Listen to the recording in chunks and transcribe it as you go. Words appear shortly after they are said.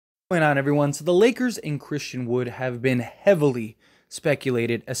Going on, everyone? So the Lakers and Christian Wood have been heavily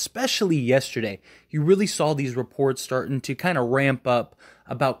speculated, especially yesterday. You really saw these reports starting to kind of ramp up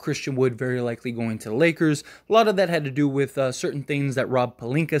about Christian Wood very likely going to the Lakers. A lot of that had to do with certain things that Rob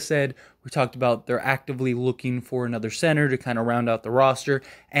Pelinka said. We talked about they're actively looking for another center to kind of round out the roster,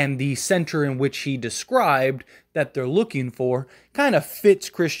 and the center in which he described that they're looking for kind of fits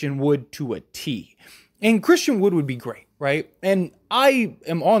Christian Wood to a T. And Christian Wood would be great, right? And I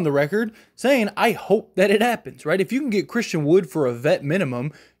am on the record saying I hope that it happens, right? If you can get Christian Wood for a vet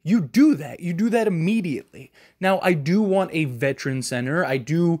minimum, you do that. You do that immediately. Now, I do want a veteran center. I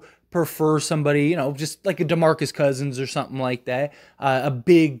do prefer somebody, just like a DeMarcus Cousins or something like that. A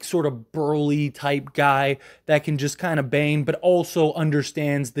big sort of burly type guy that can just kind of bang, but also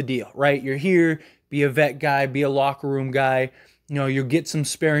understands the deal, right? You're here, be a vet guy, be a locker room guy. You'll get some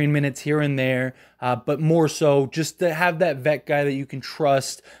sparing minutes here and there, but more so just to have that vet guy that you can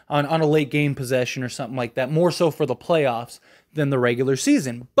trust on a late game possession or something like that, more so for the playoffs than the regular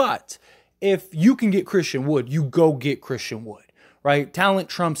season. But if you can get Christian Wood, you go get Christian Wood, right? Talent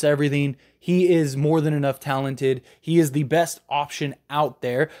trumps everything. He is more than enough talented. He is the best option out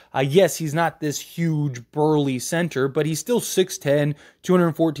there. Yes, he's not this huge burly center, but he's still 6'10",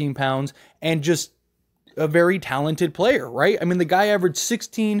 214 pounds, and just a very talented player, right? I mean, the guy averaged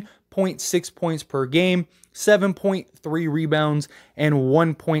 16.6 points per game, 7.3 rebounds, and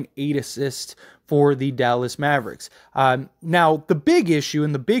 1.8 assists for the Dallas Mavericks. Now, the big issue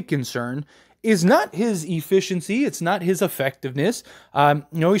and the big concern is not his efficiency. It's not his effectiveness.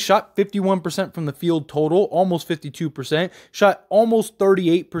 He shot 51% from the field total, almost 52%, shot almost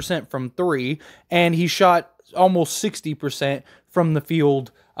 38% from three, and he shot almost 60% from the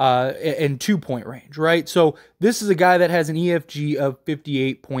field in 2-point range, right? So this is a guy that has an EFG of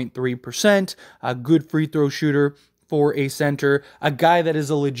 58.3%, a good free throw shooter for a center, a guy that is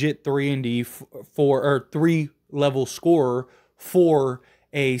a legit 3-and-D or 3-level scorer for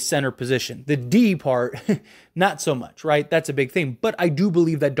a center position. The D part, not so much, right? That's a big thing. But I do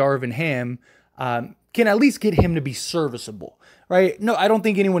believe that Darvin Ham can at least get him to be serviceable, right? No, I don't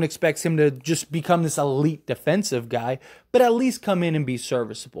think anyone expects him to just become this elite defensive guy, but at least come in and be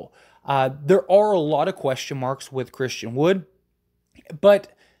serviceable. There are a lot of question marks with Christian Wood,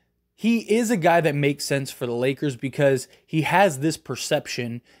 but he is a guy that makes sense for the Lakers because he has this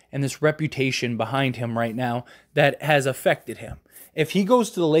perception and this reputation behind him right now that has affected him. If he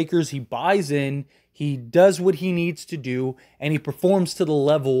goes to the Lakers, he buys in, he does what he needs to do, and he performs to the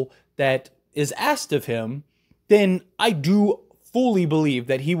level that is asked of him, then I do fully believe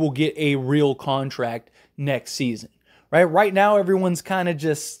that he will get a real contract next season, right? Right now, everyone's kind of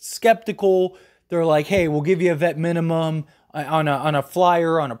just skeptical. They're like, hey, we'll give you a vet minimum on a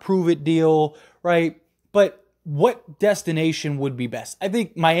flyer, on a prove-it deal, right? But what destination would be best? I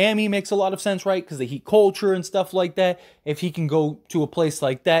think Miami makes a lot of sense, right? Because the Heat culture and stuff like that. If he can go to a place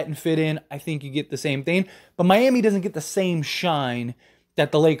like that and fit in, I think you get the same thing. But Miami doesn't get the same shine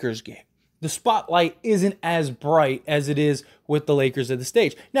that the Lakers get. The spotlight isn't as bright as it is with the Lakers at the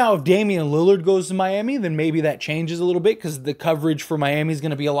stage. Now, if Damian Lillard goes to Miami, then maybe that changes a little bit because the coverage for Miami is going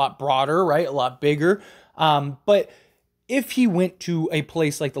to be a lot broader, right? A lot bigger. But if he went to a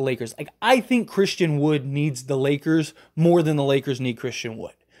place like the Lakers, I think Christian Wood needs the Lakers more than the Lakers need Christian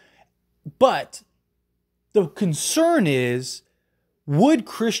Wood. But the concern is, would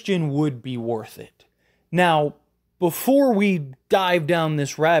Christian Wood be worth it? Now, before we dive down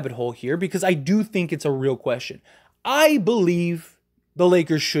this rabbit hole here, because I do think it's a real question, I believe the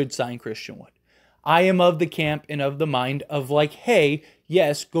Lakers should sign Christian Wood. I am of the camp and of the mind of hey,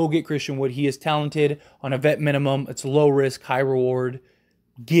 yes, go get Christian Wood. He is talented on a vet minimum. It's low risk, high reward.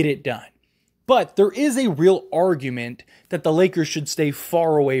 Get it done. But there is a real argument that the Lakers should stay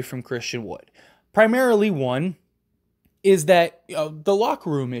far away from Christian Wood. Primarily, one is that the locker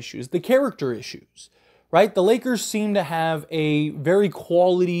room issues, the character issues, right? The Lakers seem to have a very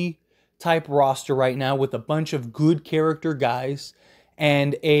quality type roster right now with a bunch of good character guys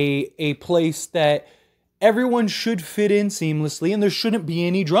and a place that everyone should fit in seamlessly, and there shouldn't be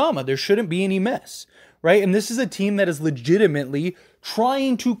any drama. There shouldn't be any mess, right? And this is a team that is legitimately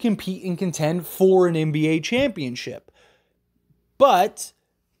trying to compete and contend for an NBA championship. But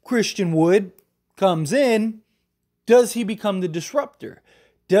Christian Wood comes in. Does he become the disruptor?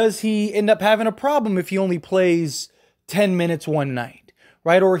 Does he end up having a problem if he only plays 10 minutes one night,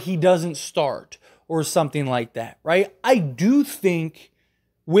 right? Or he doesn't start or something like that, right? I do think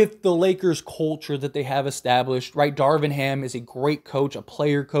with the Lakers culture that they have established, right? Darvin Ham is a great coach, a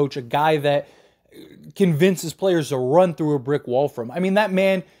player coach, a guy that convinces players to run through a brick wall from. I mean, that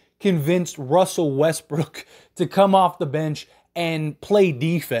man convinced Russell Westbrook to come off the bench and play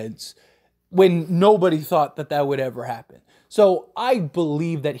defense when nobody thought that that would ever happen. So I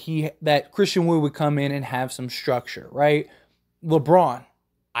believe that Christian Wood would come in and have some structure, right? LeBron,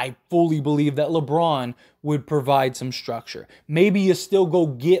 I fully believe that LeBron would provide some structure. Maybe you still go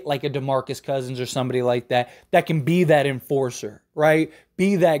get like a DeMarcus Cousins or somebody like that can be that enforcer, right?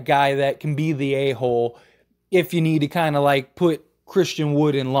 Be that guy that can be the a-hole if you need to kind of like put Christian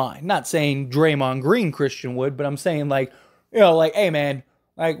Wood in line. Not saying Draymond Green Christian Wood, but I'm saying like, like, hey man,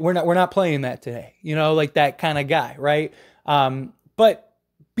 like we're not playing that today. Like that kind of guy, right? But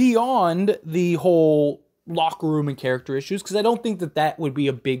beyond the whole locker room and character issues, because I don't think that would be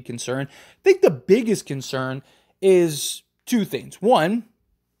a big concern. I think the biggest concern is two things. One,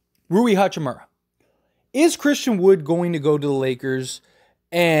 Rui Hachimura. Is Christian Wood going to go to the Lakers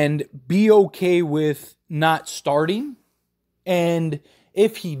and be okay with not starting? And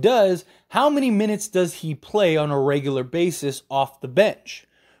if he does, how many minutes does he play on a regular basis off the bench,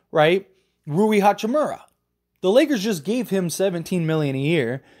 right? Rui Hachimura. The Lakers just gave him $17 million a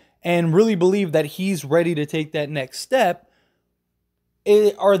year and really believe that he's ready to take that next step.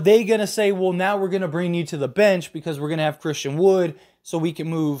 Are they going to say, well, now we're going to bring you to the bench because we're going to have Christian Wood so we can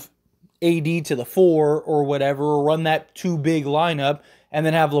move AD to the 4 or whatever, or run that too big lineup and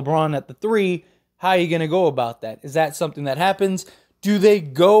then have LeBron at the 3? How are you going to go about that? Is that something that happens? Do they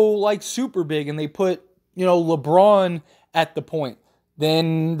go like super big and they put, LeBron at the point?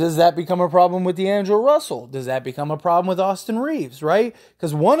 Then does that become a problem with D'Angelo Russell? Does that become a problem with Austin Reeves, right?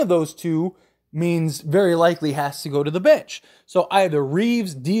 Because one of those two means very likely has to go to the bench. So either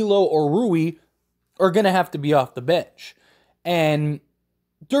Reeves, D'Lo, or Rui are going to have to be off the bench. And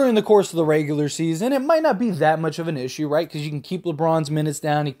during the course of the regular season, it might not be that much of an issue, right? Because you can keep LeBron's minutes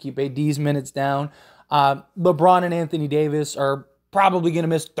down, you can keep AD's minutes down. LeBron and Anthony Davis are probably going to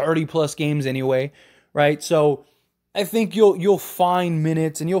miss 30-plus games anyway, right? So I think you'll find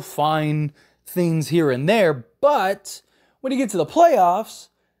minutes and you'll find things here and there. But when you get to the playoffs,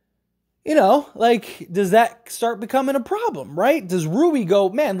 does that start becoming a problem, right? Does Rui go,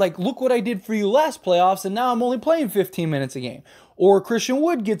 man, like, look what I did for you last playoffs, and now I'm only playing 15 minutes a game? Or Christian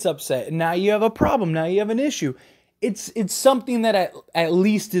Wood gets upset, and now you have a problem, now you have an issue. It's something that at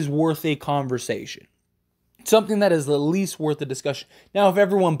least is worth a conversation. Something that is at least worth a discussion. Now, if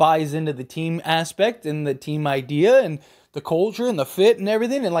everyone buys into the team aspect and the team idea and the culture and the fit and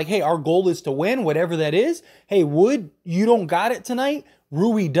everything, and like, hey, our goal is to win, whatever that is. Hey, Wood, you don't got it tonight.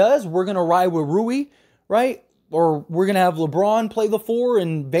 Rui does. We're going to ride with Rui, right? Or we're going to have LeBron play the 4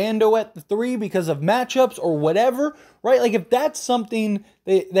 and Vando at the 3 because of matchups or whatever, right? Like, if that's something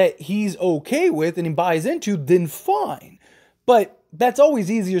that he's okay with and he buys into, then fine. But that's always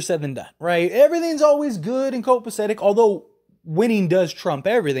easier said than done, right? Everything's always good and copacetic, although winning does trump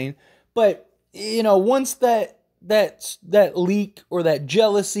everything. But, once that leak or that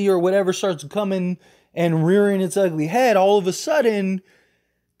jealousy or whatever starts coming and rearing its ugly head, all of a sudden,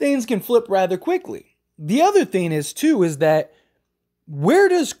 things can flip rather quickly. The other thing is that where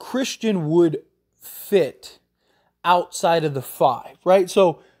does Christian Wood fit outside of the 5, right?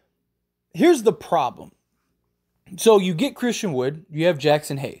 So here's the problem. So you get Christian Wood, you have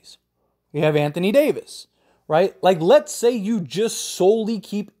Jackson Hayes, you have Anthony Davis, right? Like, let's say you just solely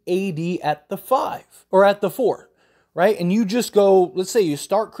keep AD at the 5 or at the 4, right? And you just go, let's say you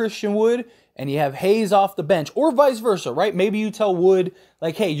start Christian Wood and you have Hayes off the bench, or vice versa, right? Maybe you tell Wood,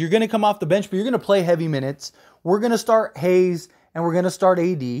 like, hey, you're going to come off the bench, but you're going to play heavy minutes. We're going to start Hayes and we're going to start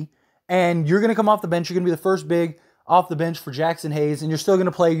AD, and you're going to come off the bench. You're going to be the first big off the bench for Jackson Hayes, and you're still going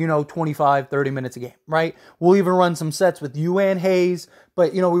to play, 25, 30 minutes a game, right? We'll even run some sets with you and Hayes,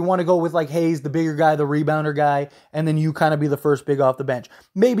 but, we want to go with, like, Hayes, the bigger guy, the rebounder guy, and then you kind of be the first big off the bench.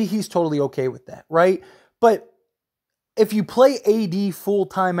 Maybe he's totally okay with that, right? But if you play AD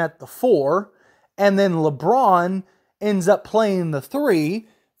full-time at the 4, and then LeBron ends up playing the 3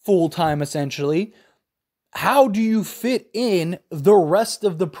 full-time, essentially, how do you fit in the rest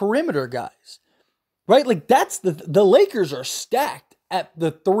of the perimeter guys? Right? Like, that's the Lakers are stacked at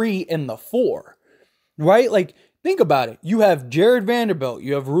the 3 and the 4, right? Like, think about it. You have Jared Vanderbilt,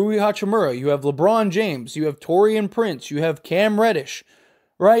 you have Rui Hachimura, you have LeBron James, you have Taurean Prince, you have Cam Reddish,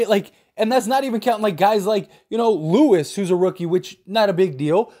 right? Like, and that's not even counting like guys like, Lewis, who's a rookie, which not a big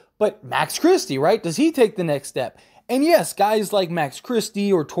deal, but Max Christie, right? Does he take the next step? And yes, guys like Max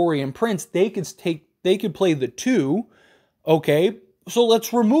Christie or Taurean Prince, they could play the 2, okay? So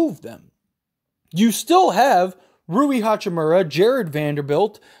let's remove them. You still have Rui Hachimura, Jared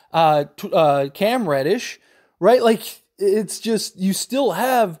Vanderbilt, Cam Reddish, right? Like, it's just, you still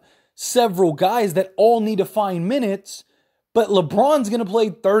have several guys that all need to find minutes, but LeBron's going to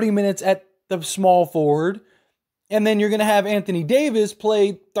play 30 minutes at the small forward, And then you're going to have Anthony Davis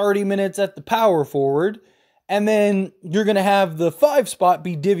play 30 minutes at the power forward. And then you're going to have the 5 spot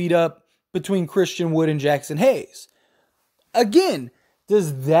be divvied up between Christian Wood and Jackson Hayes. Again,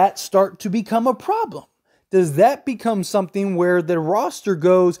 does that start to become a problem? Does that become something where the roster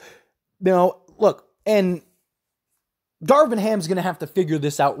goes, look, and Darvin Ham's going to have to figure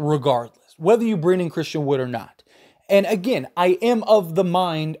this out regardless, whether you bring in Christian Wood or not. And again, I am of the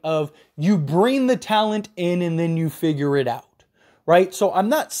mind of you bring the talent in and then you figure it out, right? So I'm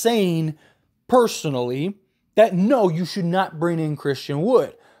not saying personally that no, you should not bring in Christian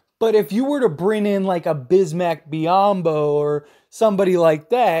Wood. But if you were to bring in like a Bismack Biyombo or somebody like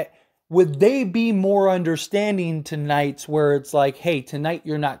that, would they be more understanding to nights where it's like, hey, tonight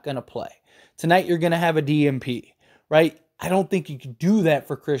you're not going to play. Tonight you're going to have a DMP, right? I don't think you could do that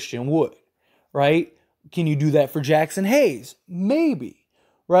for Christian Wood, right? Can you do that for Jackson Hayes? Maybe,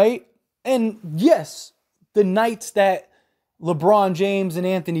 right? And yes, the nights that LeBron James and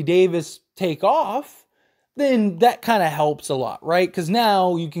Anthony Davis take off, then that kind of helps a lot, right? Because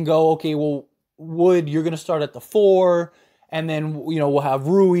now you can go, okay, well, Wood, you're going to start at the 4, and then, we'll have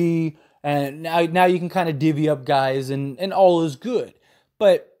Rui, and now you can kind of divvy up guys, and all is good.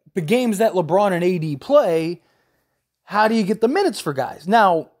 But the games that LeBron and AD play, how do you get the minutes for guys?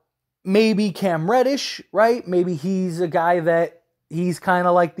 Now, maybe Cam Reddish, right? Maybe he's a guy that he's kind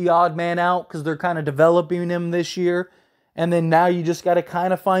of like the odd man out because they're kind of developing him this year. And then now you just got to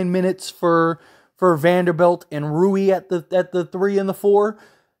kind of find minutes for Vanderbilt and Rui at the 3 and the 4.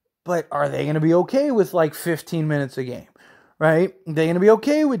 But are they going to be okay with like 15 minutes a game, right? They're going to be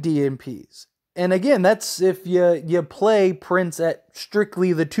okay with DMPs. And again, that's if you play Prince at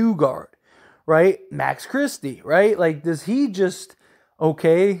strictly the 2 guard, right? Max Christie, right? Like, does he just,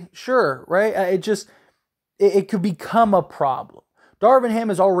 okay, sure, right? It could become a problem. Darvin Ham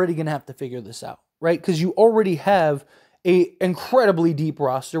is already going to have to figure this out, right? Because you already have a incredibly deep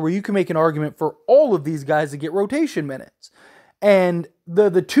roster where you can make an argument for all of these guys to get rotation minutes. And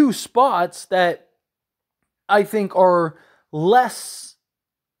the 2 spots that I think are less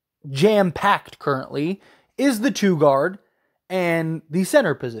jam-packed currently is the 2 guard and the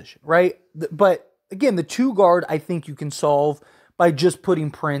center position, right? But again, the 2 guard I think you can solve by just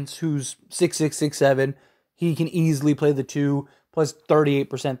putting Prince, who's 6'6", 6'7". He can easily play the 2, plus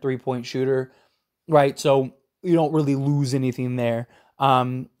 38% three-point shooter, right? So you don't really lose anything there.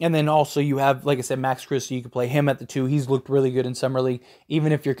 And then also you have, like I said, Max Christie. You can play him at the 2. He's looked really good in Summer League.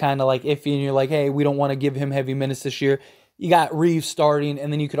 Even if you're kind of like iffy and you're like, hey, we don't want to give him heavy minutes this year, you got Reeves starting,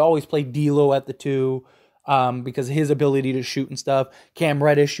 and then you could always play D'Lo at the 2 because of his ability to shoot and stuff. Cam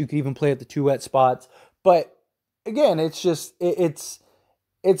Reddish, you could even play at the 2 at spots. But again, it's just it's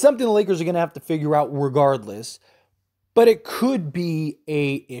something the Lakers are going to have to figure out regardless. But it could be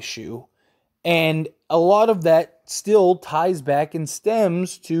a issue. And a lot of that still ties back and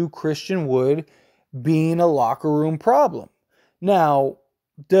stems to Christian Wood being a locker room problem. Now,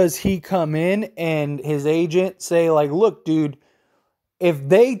 does he come in and his agent say, like, look, dude, if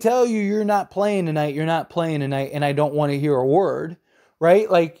they tell you you're not playing tonight, you're not playing tonight, and I don't want to hear a word,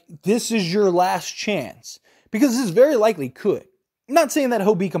 right? Like, this is your last chance. Because this very likely could. I'm not saying that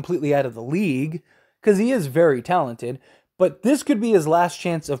he'll be completely out of the league, because he is very talented, but this could be his last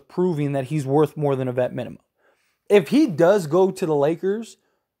chance of proving that he's worth more than a vet minimum. If he does go to the Lakers,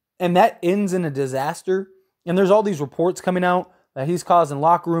 and that ends in a disaster, and there's all these reports coming out that he's causing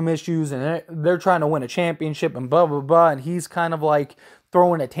locker room issues, and they're trying to win a championship, and blah, blah, blah, and he's kind of like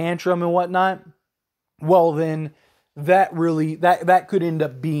throwing a tantrum and whatnot, well then, that could end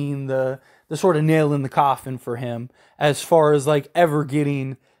up being the sort of nail in the coffin for him as far as like ever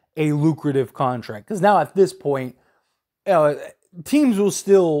getting a lucrative contract. Because now at this point, teams will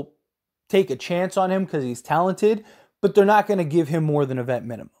still take a chance on him because he's talented, but they're not going to give him more than a vet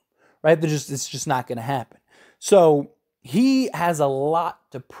minimum, right? It's just not going to happen. So he has a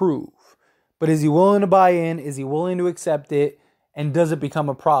lot to prove, but is he willing to buy in? Is he willing to accept it? And does it become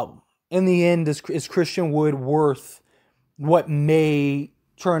a problem? In the end, is Christian Wood worth what may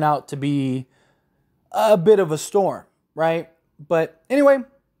turn out to be a bit of a storm, right? But anyway,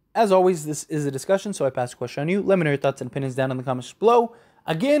 as always, this is a discussion, so I pass the question on you. Let me know your thoughts and opinions down in the comments below.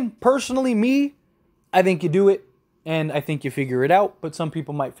 Again, personally, I think you do it, and I think you figure it out, but some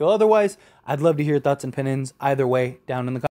people might feel otherwise. I'd love to hear your thoughts and opinions either way down in the comments.